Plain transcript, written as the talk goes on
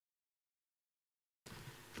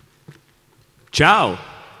Ciao,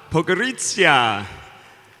 Pogorizia.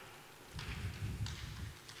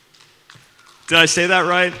 Did I say that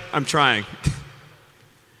right? I'm trying.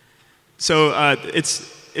 So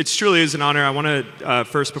it truly is an honor. I want to,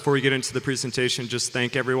 first, before we get into the presentation, just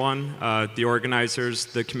thank everyone, the organizers,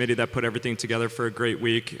 the committee that put everything together for a great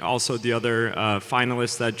week, also the other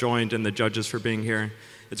finalists that joined and the judges for being here.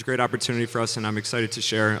 It's a great opportunity for us, and I'm excited to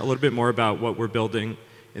share a little bit more about what we're building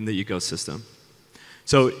in the ecosystem.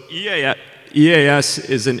 So EAS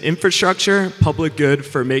is an infrastructure public good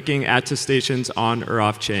for making attestations on or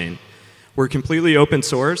off chain. We're completely open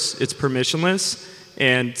source, it's permissionless,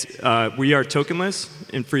 and we are tokenless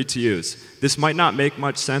and free to use. This might not make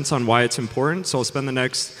much sense on why it's important, so I'll spend the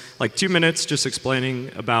next 2 minutes just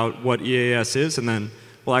explaining about what EAS is, and then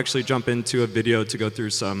we'll actually jump into a video to go through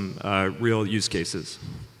some real use cases.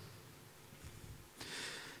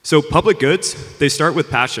 So public goods, they start with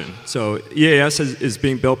passion. So EAS is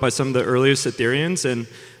being built by some of the earliest Ethereans, and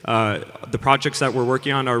the projects that we're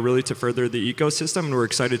working on are really to further the ecosystem, and we're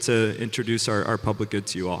excited to introduce our public good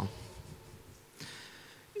to you all.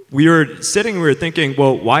 We were thinking,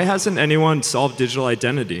 well, why hasn't anyone solved digital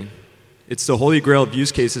identity? It's the holy grail of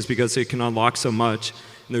use cases because it can unlock so much,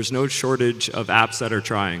 and there's no shortage of apps that are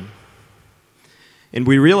trying. And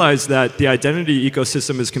we realized that the identity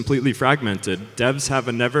ecosystem is completely fragmented. Devs have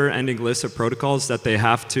a never-ending list of protocols that they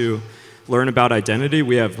have to learn about identity.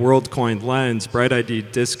 We have WorldCoin, Lens,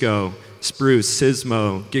 BrightID, Disco, Spruce,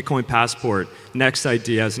 Sysmo, Gitcoin Passport,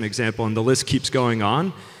 NextID as an example, and the list keeps going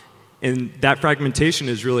on. And that fragmentation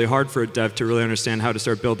is really hard for a dev to really understand how to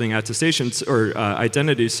start building attestations or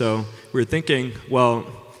identity. So we were thinking, well,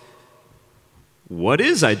 what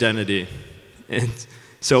is identity? And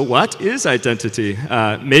so what is identity?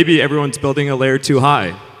 Maybe everyone's building a layer too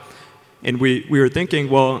high. And we were thinking,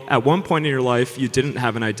 well, at one point in your life, you didn't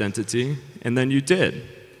have an identity, and then you did.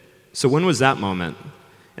 So when was that moment?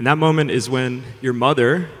 And that moment is when your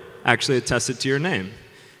mother actually attested to your name.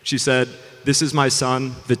 She said, "This is my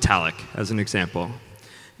son, Vitalik," as an example.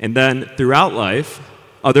 And then throughout life,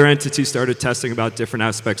 other entities started testing about different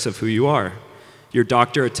aspects of who you are. Your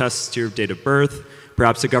doctor attests to your date of birth.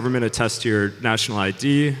 Perhaps the government attests to your national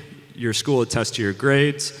ID, your school attests to your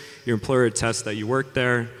grades, your employer attests that you work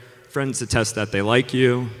there, friends attest that they like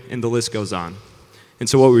you, and the list goes on. And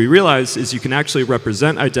so what we realized is you can actually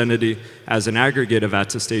represent identity as an aggregate of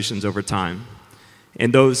attestations over time.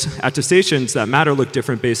 And those attestations that matter look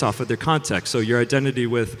different based off of their context. So your identity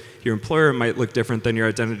with your employer might look different than your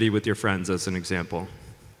identity with your friends, as an example.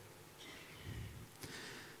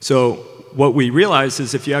 So what we realized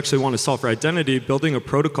is if you actually want to solve for identity, building a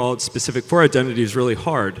protocol specific for identity is really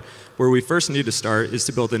hard. Where we first need to start is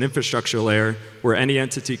to build an infrastructure layer where any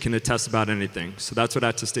entity can attest about anything. So that's what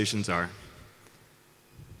attestations are.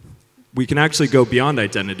 We can actually go beyond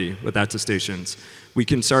identity with attestations. We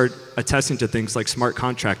can start attesting to things like smart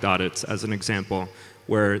contract audits, as an example,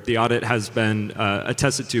 where the audit has been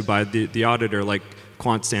attested to by the auditor like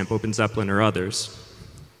QuantStamp, OpenZeppelin, or others.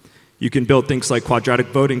 You can build things like quadratic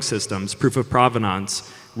voting systems, proof of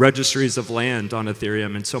provenance, registries of land on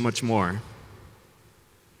Ethereum, and so much more.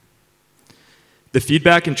 The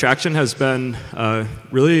feedback and traction has been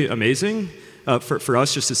really amazing for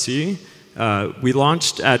us just to see. We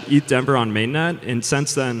launched at ETH Denver on mainnet, and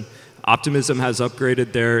since then, Optimism has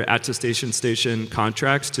upgraded their attestation station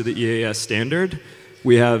contracts to the EAS standard.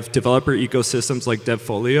 We have developer ecosystems like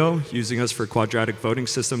DevFolio using us for quadratic voting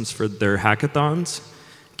systems for their hackathons.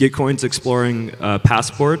 Gitcoin's exploring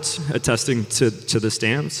passports, attesting to the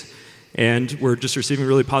stamps. And we're just receiving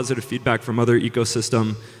really positive feedback from other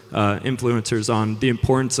ecosystem influencers on the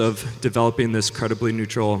importance of developing this credibly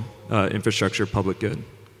neutral infrastructure public good.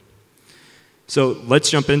 So let's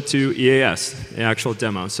jump into EAS, an actual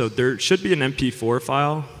demo. So there should be an MP4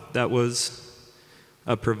 file that was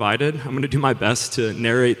provided. I'm going to do my best to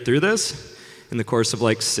narrate through this in the course of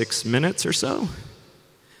like 6 minutes or so.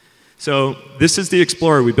 So this is the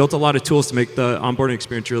Explorer. We built a lot of tools to make the onboarding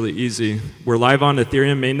experience really easy. We're live on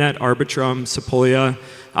Ethereum mainnet, Arbitrum, Sepolia,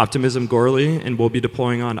 Optimism Goerli, and we'll be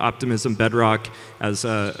deploying on Optimism Bedrock as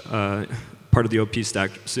a part of the OP stack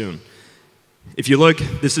soon. If you look,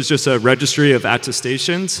 this is just a registry of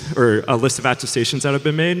attestations, or a list of attestations that have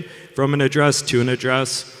been made from an address to an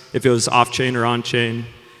address, if it was off-chain or on-chain.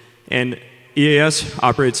 And EAS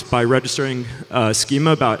operates by registering a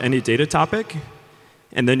schema about any data topic,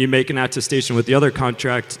 and then you make an attestation with the other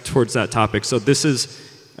contract towards that topic. So this is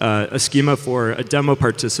a schema for a demo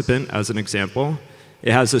participant, as an example.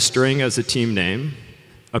 It has a string as a team name,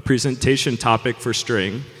 a presentation topic for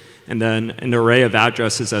string, and then an array of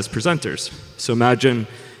addresses as presenters. So imagine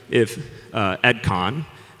if EDCON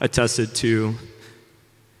attested to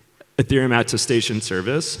Ethereum attestation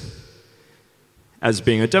service as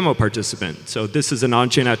being a demo participant. So this is an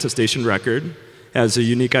on-chain attestation record. It has a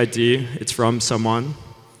unique ID. It's from someone.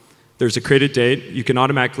 There's a created date. You can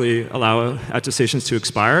automatically allow attestations to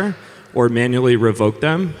expire or manually revoke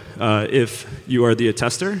them if you are the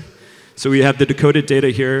attester. So we have the decoded data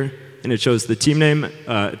here, and it shows the team name,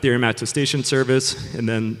 Ethereum attestation service, and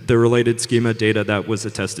then the related schema data that was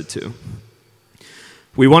attested to.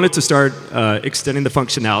 We wanted to start extending the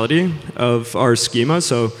functionality of our schema.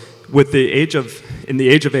 So with in the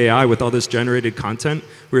age of AI, with all this generated content,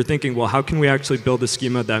 we were thinking, well, how can we actually build a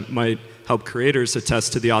schema that might help creators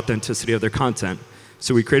attest to the authenticity of their content?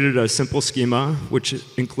 So we created a simple schema, which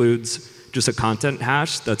includes just a content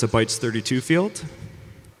hash that's a bytes 32 field.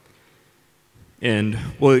 And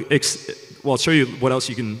I'll show you what else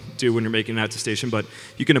you can do when you're making an attestation, but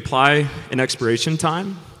you can apply an expiration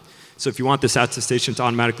time. So if you want this attestation to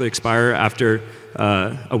automatically expire after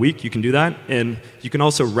a week, you can do that. And you can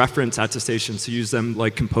also reference attestations to use them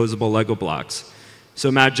like composable Lego blocks. So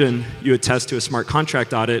imagine you attest to a smart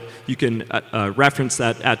contract audit. You can reference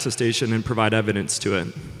that attestation and provide evidence to it.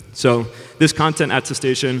 So this content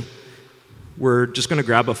attestation, we're just going to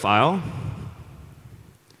grab a file.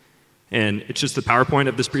 And it's just the PowerPoint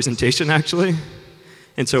of this presentation, actually.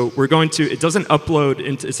 And so we're going to, it doesn't upload,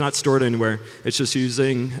 it's not stored anywhere. It's just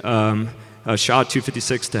using a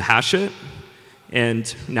SHA-256 to hash it.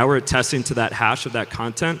 And now we're attesting to that hash of that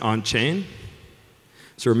content on chain.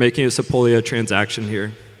 So we're making a Sepolia transaction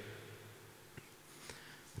here.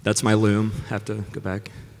 That's my loom. Have to go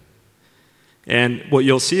back. And what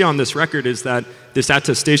you'll see on this record is that this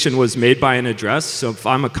attestation was made by an address. So if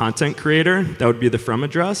I'm a content creator, that would be the from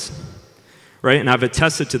address. Right? And I've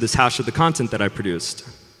attested to this hash of the content that I produced.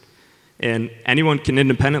 And anyone can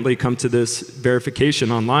independently come to this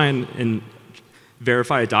verification online and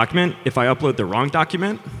verify a document. If I upload the wrong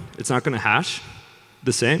document, it's not going to hash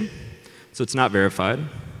the same. So it's not verified.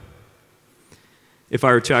 If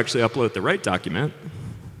I were to actually upload the right document,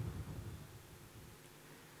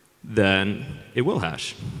 then it will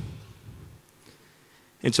hash.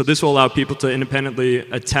 And so this will allow people to independently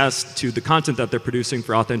attest to the content that they're producing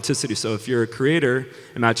for authenticity. So if you're a creator,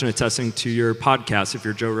 imagine attesting to your podcast, if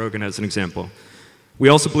you're Joe Rogan as an example. We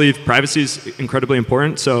also believe privacy is incredibly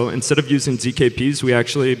important. So instead of using ZKPs, we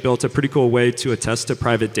actually built a pretty cool way to attest to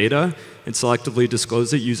private data and selectively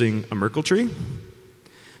disclose it using a Merkle tree.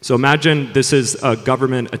 So imagine this is a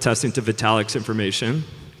government attesting to Vitalik's information.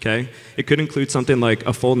 Okay? It could include something like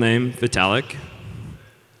a full name, Vitalik.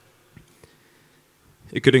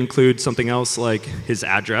 It could include something else like his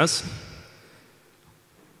address,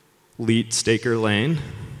 Leet Staker Lane.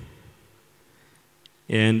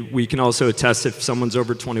 And we can also attest if someone's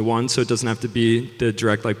over 21, so it doesn't have to be the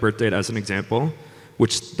direct birth date as an example,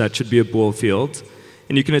 which that should be a bool field.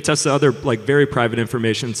 And you can attest to other very private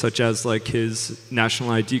information, such as his national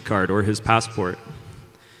ID card or his passport.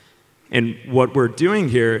 And what we're doing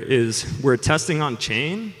here is we're attesting on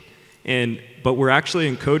chain, but we're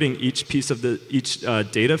actually encoding each piece of each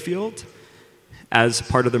data field as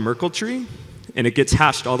part of the Merkle tree, and it gets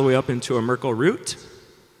hashed all the way up into a Merkle root.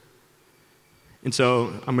 And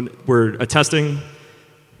so we're attesting,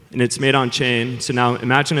 and it's made on chain. So now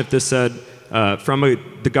imagine if this said from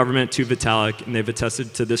the government to Vitalik, and they've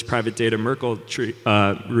attested to this private data Merkle tree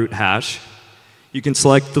root hash. You can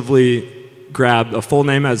selectively grab a full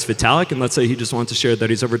name as Vitalik, and let's say he just wants to share that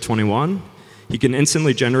he's over 21. He can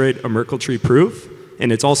instantly generate a Merkle tree proof, and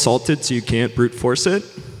it's all salted, so you can't brute force it.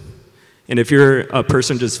 And if you're a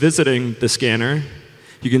person just visiting the scanner,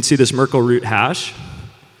 you can see this Merkle root hash.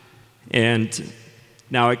 And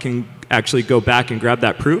now I can actually go back and grab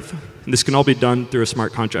that proof. And this can all be done through a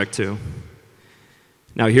smart contract, too.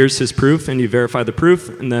 Now here's his proof, and you verify the proof,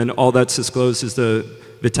 and then all that's disclosed is the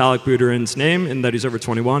Vitalik Buterin's name and that he's over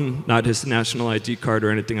 21, not his national ID card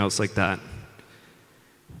or anything else like that.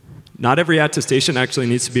 Not every attestation actually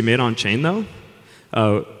needs to be made on chain, though.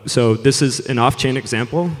 So this is an off-chain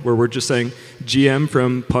example where we're just saying GM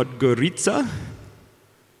from Podgorica,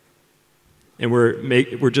 and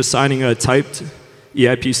we're just signing a typed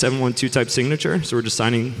EIP 712 type signature. So we're just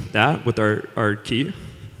signing that with our key.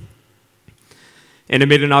 And it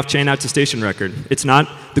made an off-chain attestation record. It's not,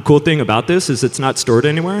 the cool thing about this is it's not stored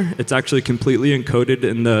anywhere. It's actually completely encoded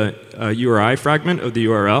in the URI fragment of the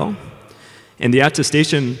URL. And the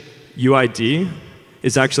attestation UID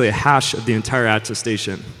is actually a hash of the entire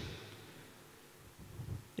attestation.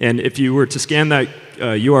 And if you were to scan that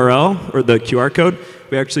URL or the QR code,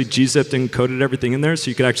 we actually gzipped and coded everything in there, so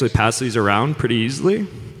you could actually pass these around pretty easily.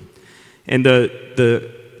 And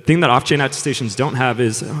the thing that off-chain attestations don't have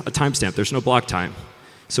is a timestamp. There's no block time.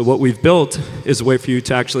 So what we've built is a way for you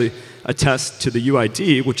to actually attest to the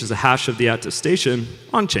UID, which is a hash of the attestation,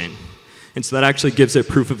 on-chain. And so that actually gives it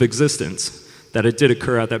proof of existence, that it did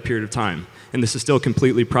occur at that period of time. And this is still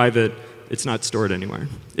completely private. It's not stored anywhere.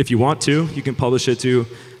 If you want to, you can publish it to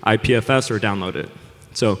IPFS or download it.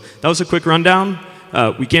 So that was a quick rundown.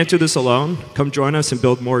 We can't do this alone. Come join us and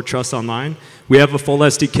build more trust online. We have a full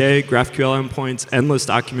SDK, GraphQL endpoints, endless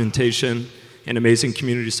documentation, and amazing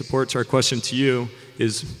community support. So our question to you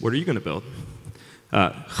is, what are you going to build?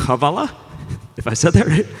 Chavala, if I said that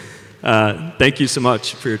right. Thank you so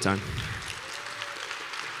much for your time.